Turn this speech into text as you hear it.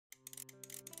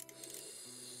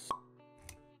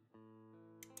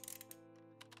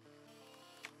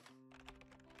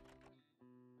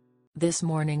This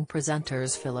Morning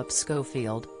presenters Phillip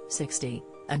Schofield, 60,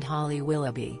 and Holly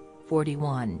Willoughby,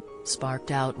 41,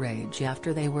 sparked outrage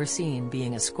after they were seen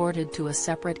being escorted to a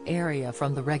separate area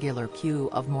from the regular queue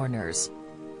of mourners.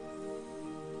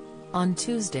 On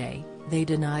Tuesday, they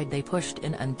denied they pushed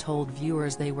in and told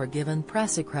viewers they were given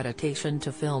press accreditation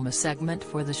to film a segment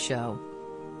for the show.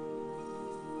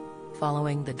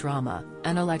 Following the drama,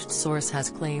 an alleged source has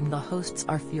claimed the hosts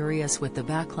are furious with the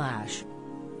backlash.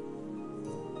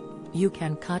 "You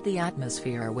can cut the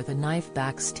atmosphere with a knife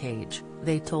backstage,"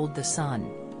 they told The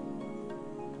Sun.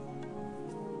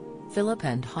 Phillip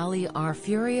and Holly are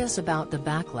furious about the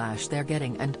backlash they're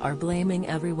getting and are blaming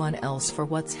everyone else for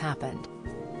what's happened.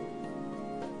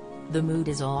 "The mood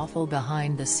is awful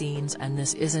behind the scenes and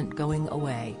this isn't going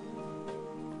away.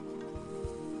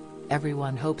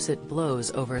 Everyone hopes it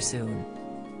blows over soon."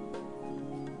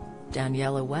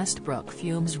 Daniela Westbrook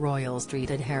fumes royals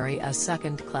treated Harry as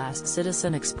second-class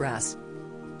citizen express.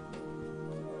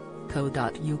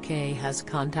 Co.uk has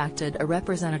contacted a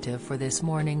representative for This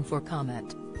Morning for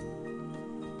comment.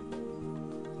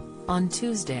 On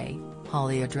Tuesday,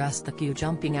 Holly addressed the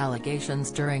queue-jumping allegations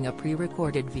during a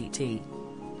pre-recorded VT.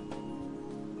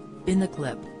 In the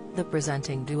clip, the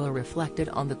presenting duo reflected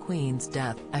on the Queen's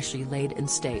death as she laid in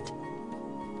state.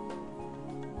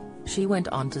 She went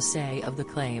on to say of the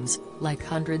claims, "Like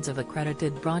hundreds of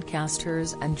accredited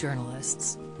broadcasters and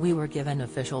journalists, we were given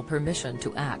official permission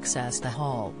to access the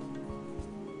hall.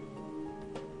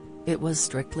 It was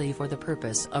strictly for the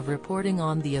purpose of reporting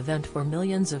on the event for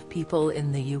millions of people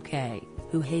in the UK,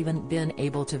 who haven't been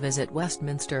able to visit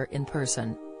Westminster in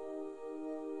person.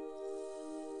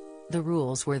 The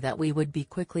rules were that we would be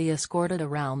quickly escorted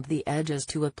around the edges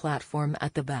to a platform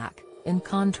at the back. In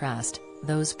contrast,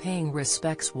 those paying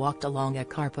respects walked along a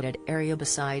carpeted area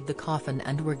beside the coffin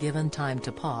and were given time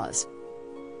to pause."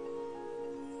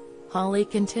 Holly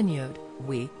continued,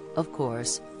 "We, of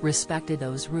course, respected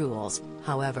those rules,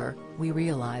 however, we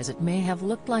realize it may have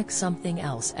looked like something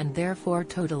else and therefore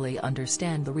totally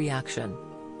understand the reaction.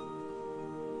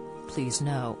 Please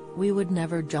know, we would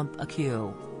never jump a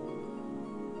queue."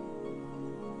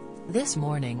 This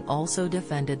Morning also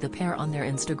defended the pair on their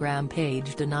Instagram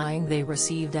page, denying they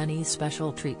received any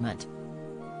special treatment.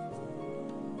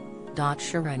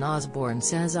 Sharon Osbourne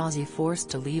says Ozzy forced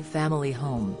to leave family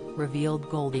home, revealed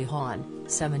Goldie Hawn,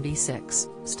 76,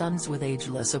 stuns with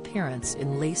ageless appearance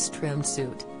in lace-trimmed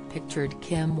suit, pictured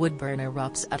Kim Woodburn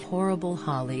erupts at horrible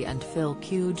Holly and Phil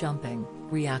queue jumping,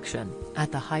 reaction.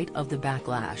 At the height of the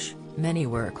backlash, many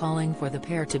were calling for the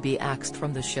pair to be axed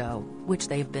from the show, which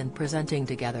they've been presenting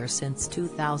together since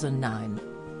 2009.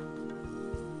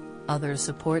 Others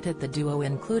supported the duo,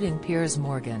 including Piers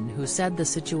Morgan, who said the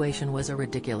situation was a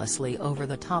ridiculously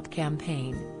over-the-top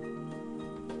campaign.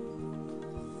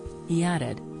 He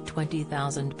added,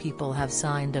 20,000 people have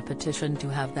signed a petition to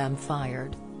have them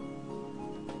fired.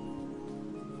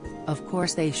 Of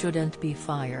course they shouldn't be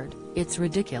fired, it's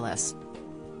ridiculous.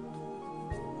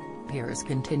 Piers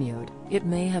continued, "It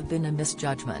may have been a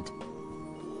misjudgment.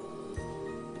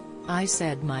 I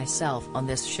said myself on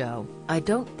this show, I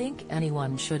don't think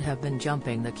anyone should have been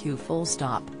jumping the queue full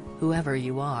stop, whoever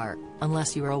you are,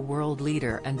 unless you're a world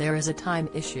leader and there is a time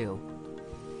issue."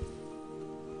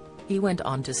 He went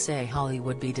on to say Holly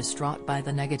would be distraught by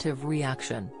the negative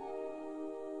reaction.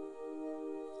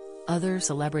 Other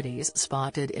celebrities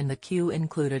spotted in the queue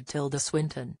included Tilda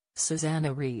Swinton,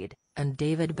 Susanna Reid, and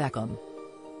David Beckham.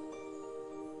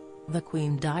 The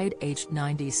Queen died aged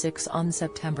 96 on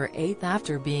September 8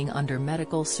 after being under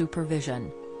medical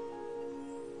supervision.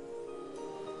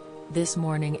 This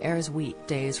Morning airs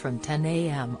weekdays from 10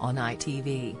 a.m. on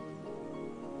ITV.